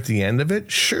be there at the end of it?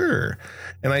 Sure.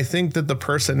 And I think that the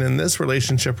person in this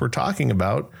relationship we're talking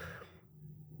about,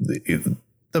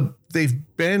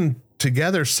 they've been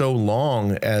together so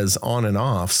long as on and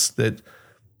offs that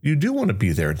you do want to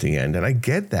be there at the end. And I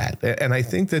get that. And I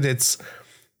think that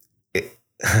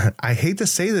I hate to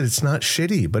say that it's not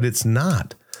shitty, but it's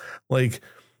not. Like,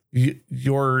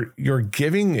 you're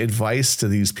giving advice to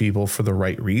these people for the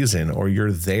right reason, or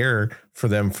you're there for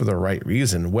them for the right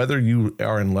reason, whether you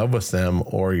are in love with them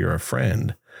or you're a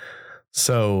friend.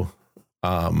 So,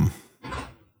 I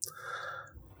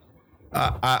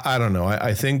don't know.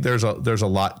 I think there's a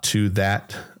lot to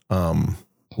that,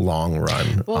 long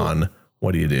run on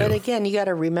what do you do? But again, you got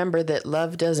to remember that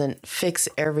love doesn't fix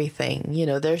everything.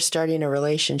 They're starting a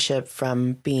relationship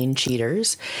from being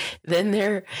cheaters. Then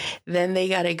they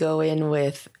got to go in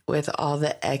with all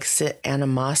the exit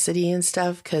animosity and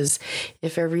stuff. Because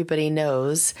if everybody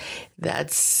knows,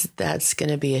 that's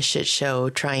going to be a shit show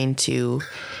trying to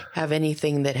have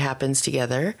anything that happens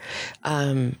together,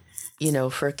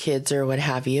 for kids or what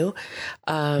have you.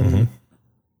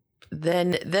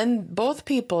 Then both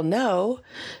people know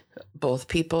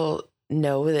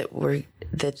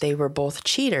that they were both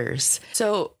cheaters.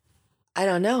 So I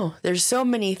don't know. There's so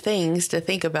many things to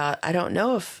think about. I don't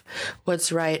know if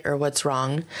what's right or what's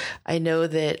wrong. I know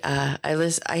that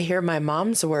I hear my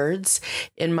mom's words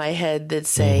in my head that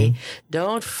say,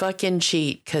 don't fucking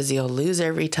cheat because you'll lose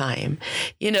every time.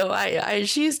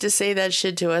 She used to say that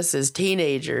shit to us as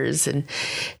teenagers. And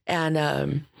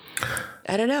I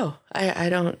don't know. I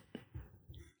don't.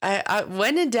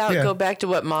 When in doubt, go back to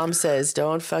what mom says.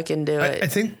 Don't fucking do it. I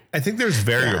think there's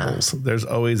variables. Yeah. There's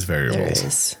always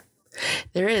variables.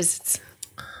 There is.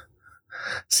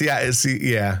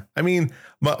 Yeah. I mean,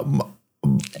 but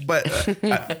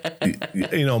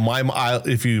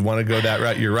if you want to go that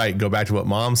route, you're right. Go back to what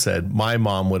mom said. My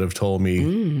mom would have told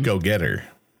me, go get her.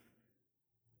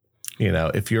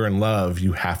 If you're in love,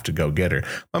 you have to go get her.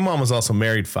 My mom was also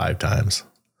married 5 times.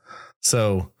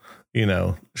 So,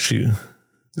 she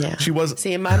was.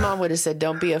 See, my mom would have said,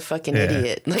 "Don't be a fucking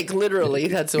idiot." Like literally,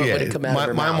 that's what would have come out of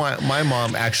her mouth. My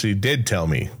mom actually did tell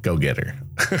me, "Go get her."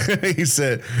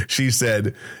 She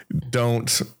said,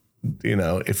 "Don't,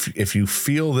 if you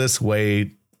feel this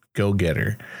way, go get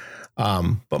her."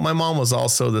 But my mom was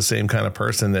also the same kind of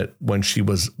person that when she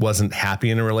wasn't happy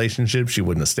in a relationship, she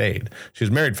wouldn't have stayed. She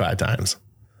was married 5 times.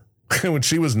 When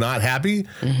she was not happy,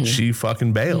 she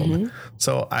fucking bailed.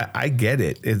 So I get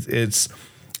it.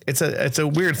 it's a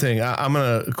weird thing. I'm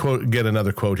gonna get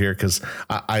another quote here because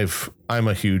I'm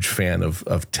a huge fan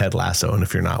of Ted Lasso, and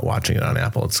if you're not watching it on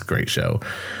Apple, it's a great show.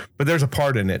 But there's a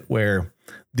part in it where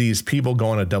these people go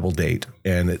on a double date,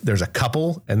 and there's a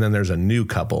couple, and then there's a new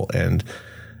couple, and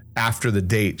after the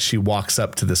date, she walks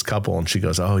up to this couple and she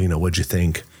goes, "Oh, what'd you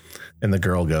think?" And the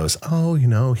girl goes, "Oh,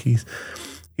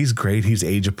 he's great. He's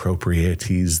age appropriate.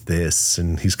 He's this,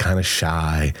 and he's kind of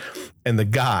shy." And the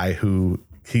guy who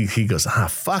he goes,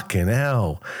 fucking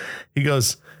hell. He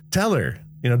goes, "Tell her,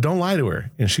 don't lie to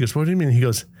her." And she goes, "What do you mean?" He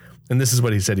goes, and this is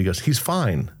what he said. He goes, "He's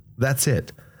fine. That's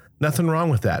it. Nothing wrong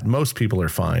with that. Most people are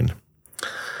fine.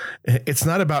 It's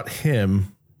not about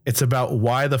him. It's about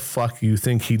why the fuck you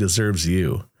think he deserves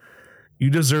you. You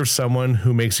deserve someone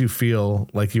who makes you feel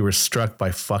like you were struck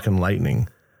by fucking lightning.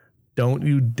 Don't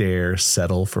you dare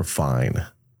settle for fine."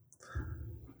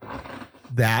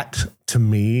 That to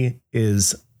me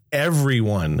is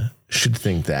everyone should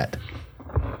think that.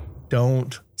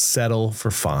 Don't settle for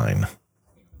fine.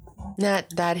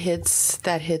 That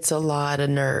hits a lot of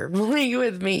nerve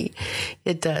with me.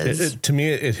 It does. To me,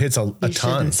 it hits a ton. You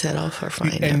shouldn't settle for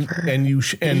fine ever.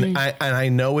 And I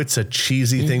know it's a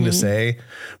cheesy thing to say,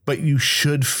 but you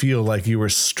should feel like you were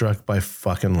struck by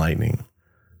fucking lightning.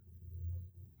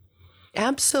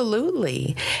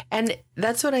 Absolutely. And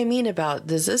that's what I mean about,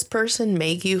 does this person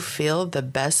make you feel the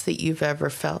best that you've ever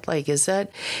felt? Like, is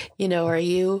that, are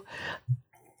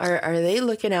they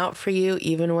looking out for you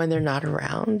even when they're not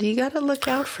around? You got to look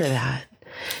out for that.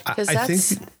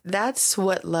 Because that's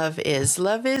what love is.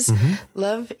 Love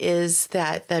is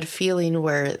that feeling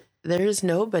where there's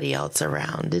nobody else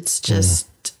around. It's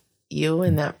just you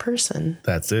and that person.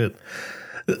 That's it.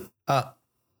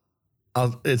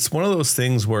 It's one of those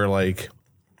things where, like,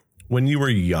 when you were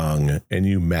young and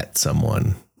you met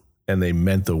someone and they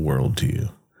meant the world to you,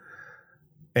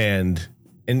 and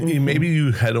maybe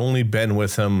you had only been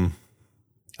with them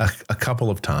a couple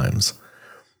of times,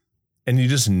 and you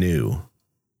just knew,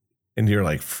 and you're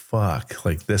like, fuck,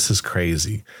 like, this is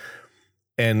crazy.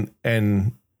 And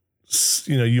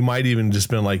you might even just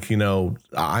been like,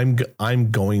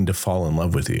 I'm going to fall in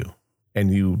love with you.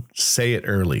 And you say it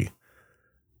early,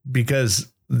 because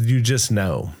you just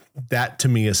know. That to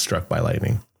me is struck by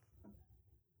lightning.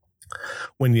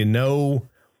 When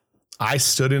I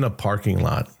stood in a parking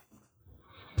lot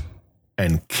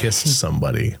and kissed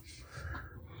somebody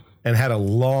and had a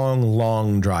long,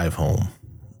 long drive home,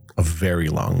 a very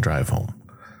long drive home.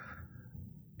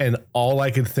 And all I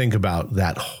could think about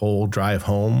that whole drive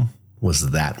home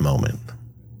was that moment.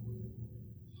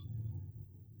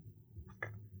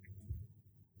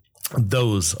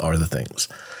 Those are the things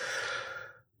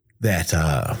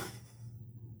that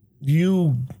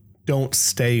you don't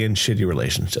stay in shitty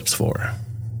relationships for.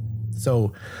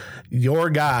 So your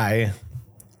guy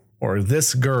or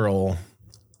this girl,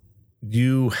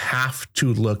 you have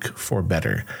to look for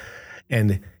better.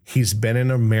 And he's been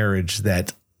in a marriage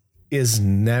that is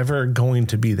never going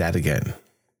to be that again.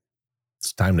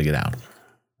 It's time to get out.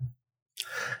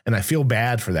 And I feel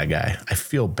bad for that guy. I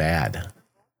feel bad.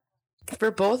 For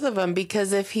both of them,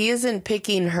 because if he isn't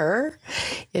picking her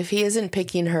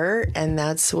and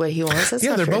that's what he wants, that's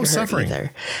not they're fair both to her suffering.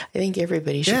 either. I think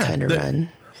everybody should kind of run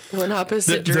one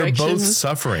opposite directions. They're both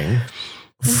suffering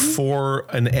for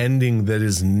an ending that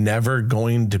is never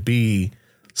going to be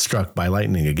struck by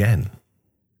lightning again.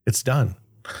 It's done.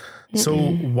 So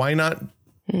why not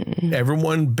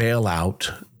everyone bail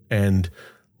out and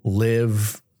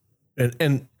live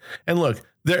and look,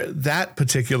 that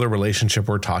particular relationship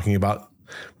we're talking about,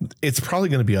 it's probably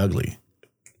going to be ugly.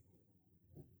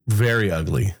 Very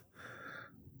ugly.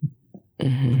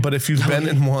 But if you've been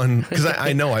in one, because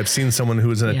I know I've seen someone who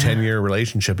was in a 10-year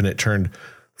relationship and it turned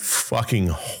fucking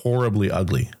horribly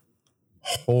ugly.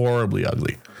 Horribly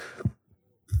ugly.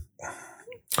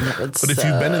 But if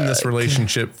you've been in this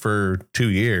relationship for 2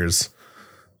 years,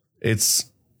 it's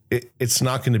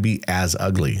not going to be as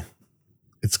ugly.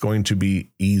 It's going to be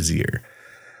easier.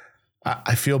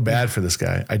 I feel bad for this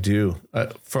guy. I do.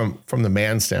 From the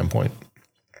man's standpoint,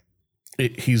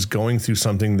 he's going through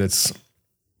something that's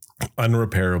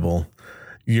unrepairable.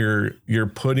 You're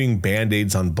putting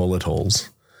Band-Aids on bullet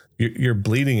holes. You're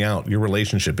bleeding out. Your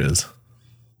relationship is.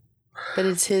 But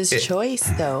it's his choice,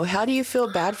 though. How do you feel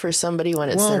bad for somebody when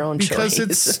it's their own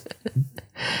choice?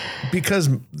 Because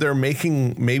they're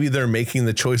making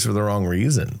the choice for the wrong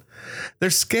reason.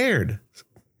 They're scared.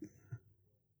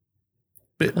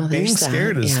 But being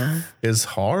scared is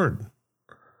hard.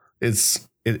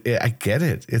 I get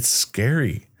it. It's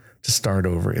scary to start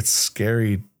over. It's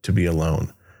scary to be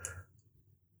alone.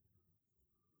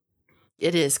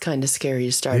 it is kind of scary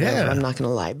to start over. I'm not going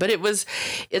to lie, but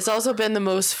it's also been the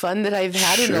most fun that I've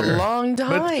had in a long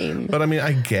time. But I mean,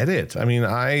 I get it. I mean,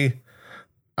 I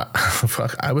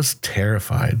was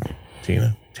terrified,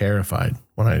 Tina, terrified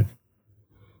when I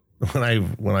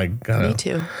got Me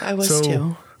too. I was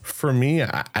too. For me,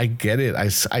 I get it. I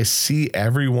see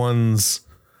everyone's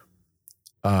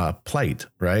plight,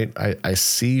 right? I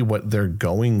see what they're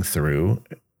going through,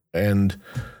 and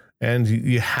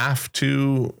you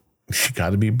got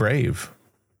to be brave.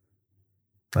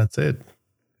 That's it.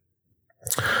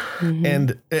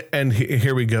 Mm-hmm. And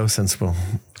here we go, Sensible.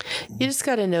 You just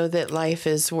got to know that life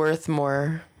is worth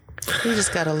more. You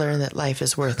just got to learn that life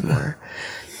is worth more,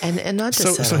 and not to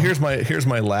settle. So here's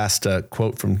my last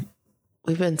quote from.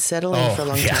 We've been settling for a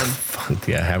long time.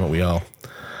 Yeah, haven't we all?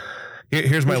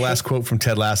 Here's my last quote from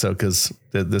Ted Lasso, because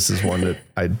this is one that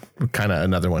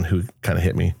another one who kind of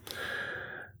hit me.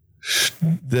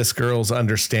 This girl's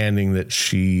understanding that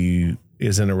she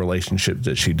is in a relationship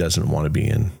that she doesn't want to be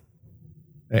in.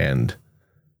 And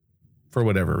for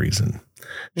whatever reason,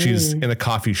 she's in a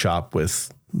coffee shop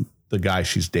with the guy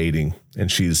she's dating,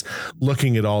 and she's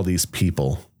looking at all these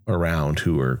people around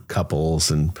who are couples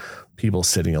and people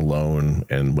sitting alone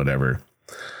and whatever.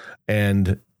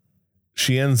 And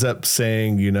she ends up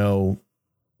saying,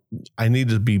 I need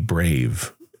to be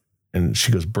brave. And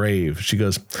she goes, brave. She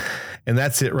goes, and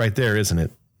that's it right there, isn't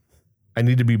it? I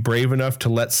need to be brave enough to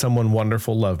let someone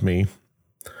wonderful love me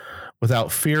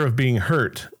without fear of being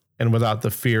hurt and without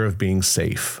the fear of being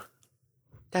safe.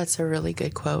 That's a really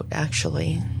good quote,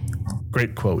 actually.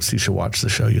 Great quotes. You should watch the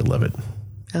show. You'll love it.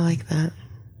 I like that.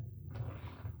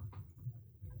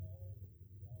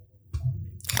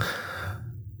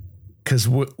 Because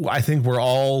I think we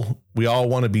all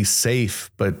want to be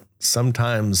safe, but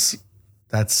sometimes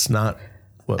that's not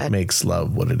what makes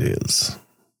love what it is.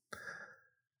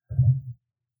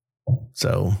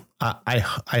 So I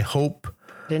hope.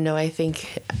 No, I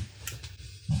think.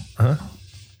 I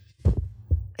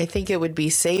think it would be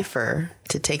safer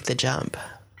to take the jump.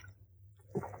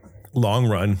 Long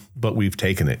run, but we've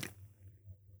taken it.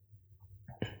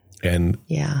 And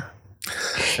yeah.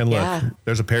 And look,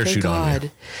 there's a parachute on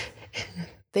you.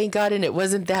 Thank God, and it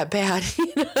wasn't that bad.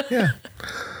 Yeah.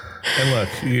 And look,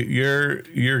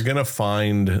 you're gonna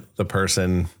find the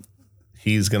person.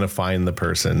 He's gonna find the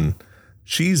person.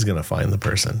 She's gonna find the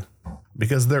person,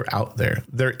 because they're out there.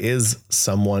 There is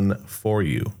someone for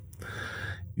you.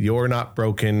 You're not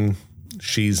broken.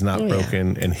 She's not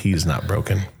broken, and he's not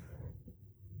broken.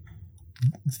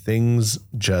 Things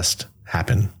just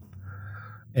happen.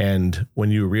 And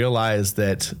when you realize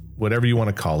that whatever you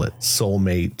want to call it,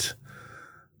 soulmate,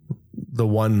 the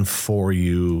one for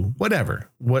you, whatever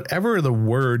the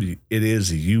word it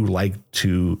is you like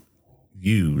to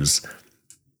use,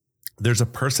 there's a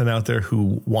person out there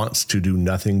who wants to do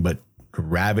nothing but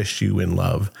ravish you in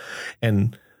love.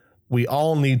 And we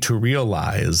all need to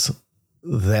realize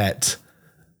that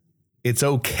it's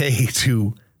okay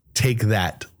to take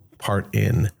that part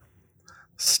in.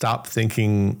 Stop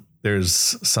thinking there's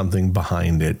something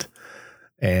behind it,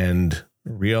 and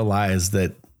realize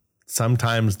that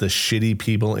sometimes the shitty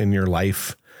people in your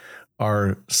life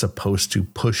are supposed to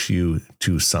push you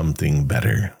to something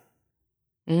better.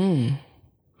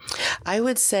 I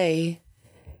would say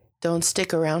don't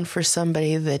stick around for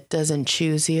somebody that doesn't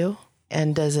choose you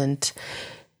and doesn't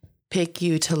pick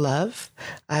you to love.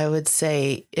 I would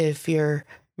say if your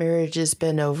marriage has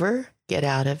been over, get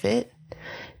out of it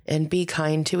and be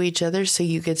kind to each other so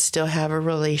you could still have a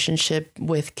relationship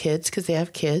with kids, because they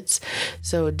have kids.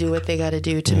 So do what they got to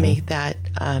do to make that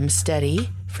steady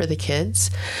for the kids.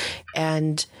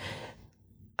 And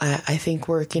I think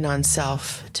working on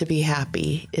self to be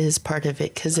happy is part of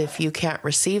it, because if you can't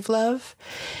receive love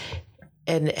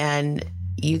and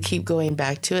you keep going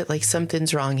back to it, like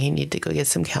something's wrong, you need to go get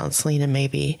some counseling and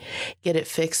maybe get it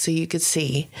fixed so you could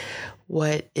see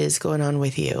what is going on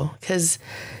with you. Because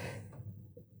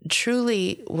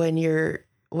truly, when you're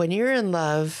in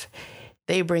love,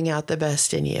 they bring out the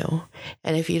best in you.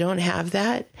 And if you don't have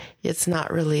that, it's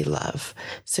not really love.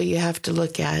 So you have to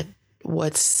look at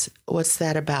what's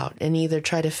that about, and either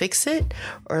try to fix it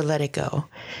or let it go.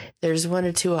 There's one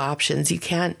or two options. You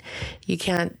can't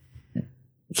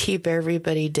keep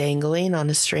everybody dangling on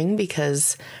a string,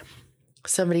 because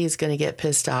somebody is going to get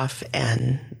pissed off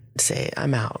and say,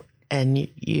 I'm out, and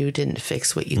you didn't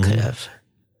fix what you could have.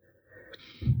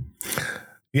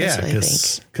 Yeah,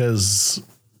 because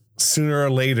sooner or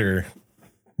later,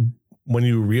 when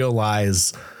you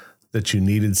realize that you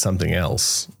needed something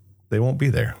else, they won't be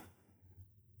there.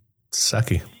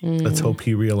 Sucky. Let's hope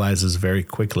he realizes very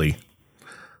quickly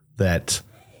that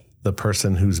the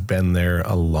person who's been there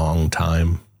a long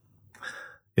time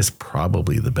is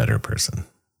probably the better person.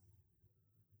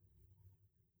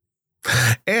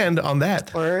 And on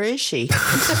that, or is she?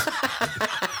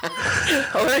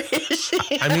 Or is she?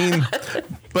 I mean,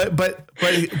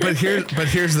 but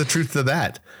here's the truth to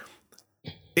that.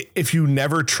 If you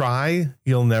never try,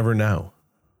 you'll never know.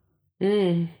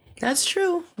 That's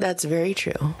true. That's very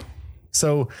true.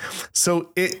 So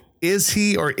is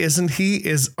he or isn't he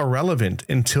is irrelevant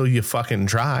until you fucking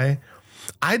try.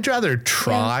 I'd rather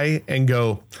try and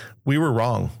go, we were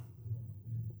wrong.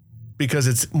 Because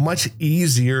it's much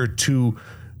easier to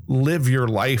live your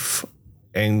life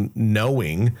and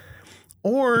knowing,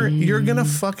 or you're going to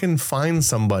fucking find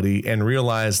somebody and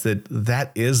realize that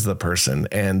that is the person.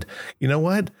 And you know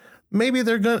what? Maybe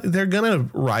they're going to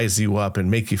rise you up and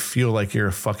make you feel like you're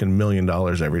a fucking $1 million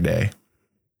every day.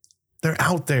 They're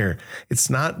out there.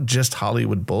 It's not just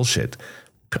Hollywood bullshit.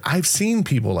 I've seen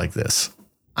people like this.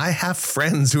 I have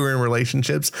friends who are in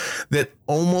relationships that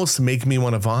almost make me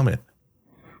want to vomit.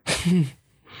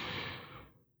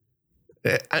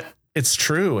 It's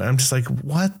true. I'm just like,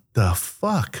 what the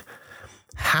fuck?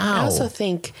 How? I also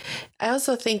think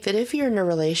that if you're in a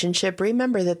relationship,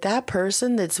 remember that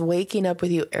person that's waking up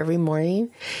with you every morning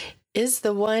is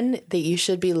the one that you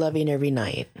should be loving every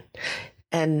night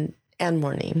and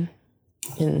morning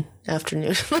and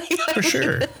afternoon. For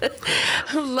sure.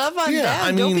 Love on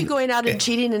them. Don't be going out and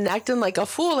cheating and acting like a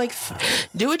fool. Like,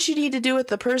 do what you need to do with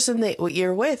the person that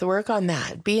you're with. Work on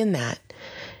that. Be in that,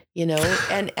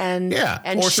 and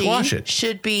or squash it.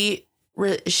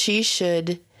 She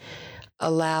should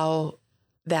allow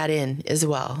that in as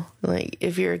well. Like,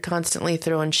 if you're constantly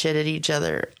throwing shit at each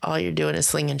other, all you're doing is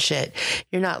slinging shit.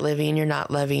 You're not living, you're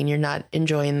not loving, you're not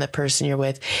enjoying the person you're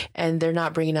with, and they're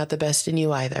not bringing out the best in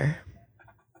you either.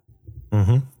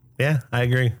 Mm-hmm. Yeah, I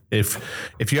agree.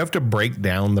 If you have to break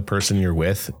down the person you're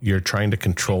with, you're trying to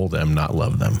control them, not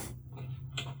love them.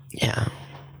 Yeah.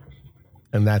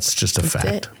 And that's just a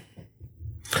fact.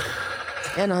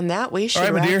 And on that, we should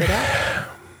wrap it up.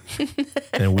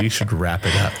 And we should wrap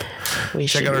it up.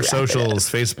 Check out our socials,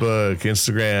 Facebook,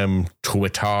 Instagram,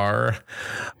 Twitter.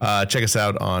 Check us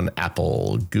out on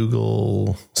Apple,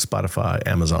 Google, Spotify,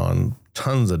 Amazon,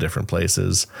 tons of different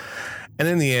places. And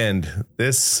in the end,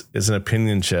 this is an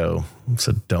opinion show,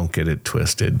 so don't get it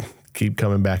twisted. Keep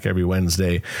coming back every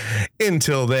Wednesday.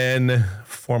 Until then,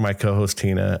 for my co-host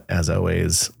Tina, as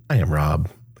always, I am Rob,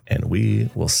 and we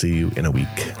will see you in a week.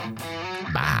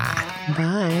 Bye.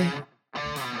 Bye.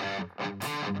 Don't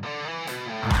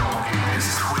get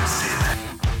this twisted.